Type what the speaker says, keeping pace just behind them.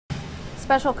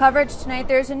Special coverage tonight.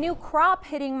 There's a new crop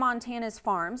hitting Montana's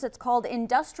farms. It's called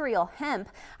industrial hemp.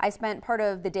 I spent part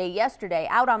of the day yesterday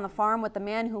out on the farm with the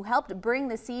man who helped bring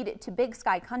the seed to Big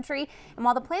Sky Country. And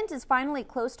while the plant is finally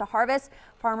close to harvest,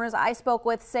 farmers I spoke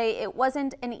with say it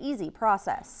wasn't an easy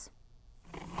process.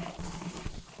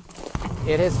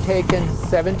 It has taken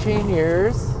 17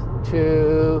 years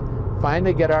to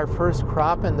finally get our first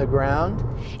crop in the ground.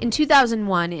 In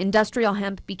 2001, industrial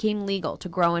hemp became legal to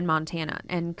grow in Montana,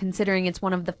 and considering it's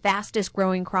one of the fastest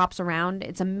growing crops around,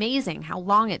 it's amazing how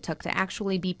long it took to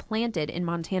actually be planted in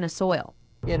Montana soil.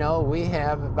 You know, we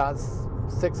have about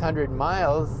 600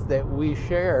 miles that we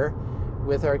share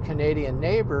with our Canadian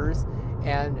neighbors,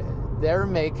 and they're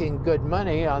making good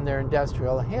money on their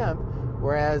industrial hemp,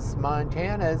 whereas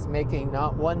Montana's making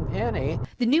not one penny.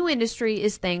 The new industry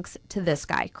is thanks to this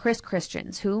guy, Chris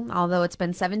Christiaens, who, although it's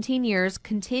been 17 years,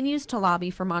 continues to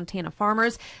lobby for Montana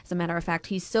farmers. As a matter of fact,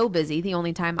 he's so busy, the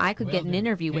only time I could get an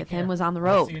interview with him was on the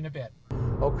road. See you in a bit.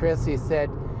 Oh, Chris, he said,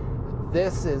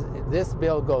 this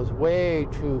bill goes way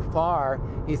too far.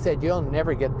 He said, you'll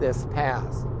never get this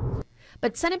passed.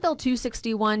 But Senate Bill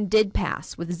 261 did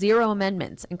pass with 0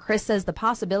 amendments, and Chris says the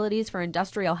possibilities for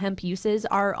industrial hemp uses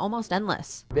are almost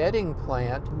endless. Bedding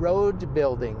plant, road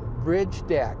building, bridge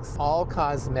decks, all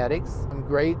cosmetics, some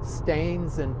great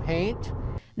stains and paint.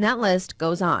 And that list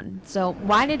goes on. So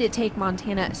why did it take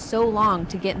Montana so long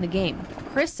to get in the game?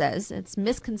 Chris says it's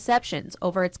misconceptions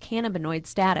over its cannabinoid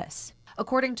status.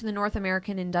 According to the North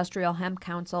American Industrial Hemp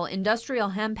Council, industrial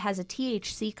hemp has a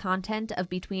THC content of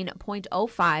between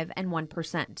 0.05 and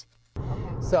 1%.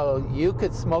 So you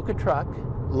could smoke a truck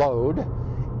load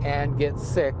and get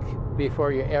sick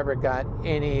before you ever got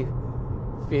any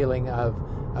feeling of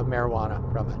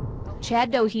marijuana from it.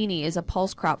 Chad Doheny is a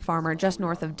pulse crop farmer just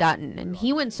north of Dutton, and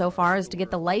he went so far as to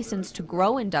get the license to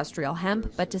grow industrial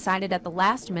hemp, but decided at the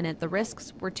last minute the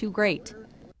risks were too great.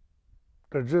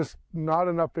 There's just not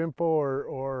enough info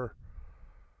or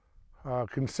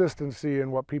consistency in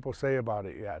what people say about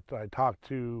it yet. I talked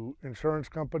to insurance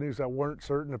companies that weren't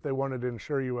certain if they wanted to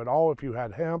insure you at all if you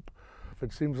had hemp.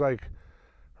 It seems like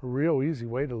a real easy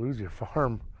way to lose your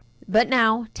farm. But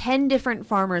now, 10 different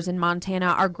farmers in Montana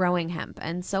are growing hemp,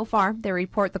 and so far, they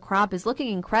report the crop is looking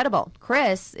incredible.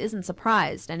 Chris isn't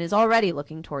surprised and is already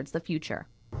looking towards the future.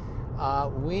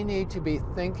 We need to be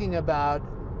thinking about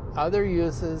other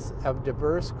uses of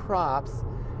diverse crops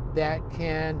that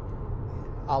can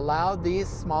allow these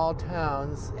small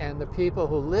towns and the people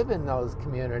who live in those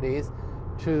communities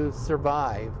to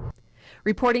survive.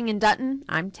 Reporting in Dutton,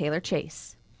 I'm Taylor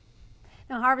Chase.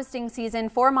 Now, harvesting season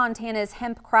for Montana's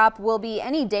hemp crop will be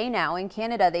any day now. In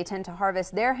Canada, they tend to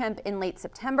harvest their hemp in late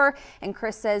September, and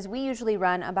Chris says we usually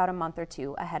run about a month or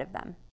two ahead of them.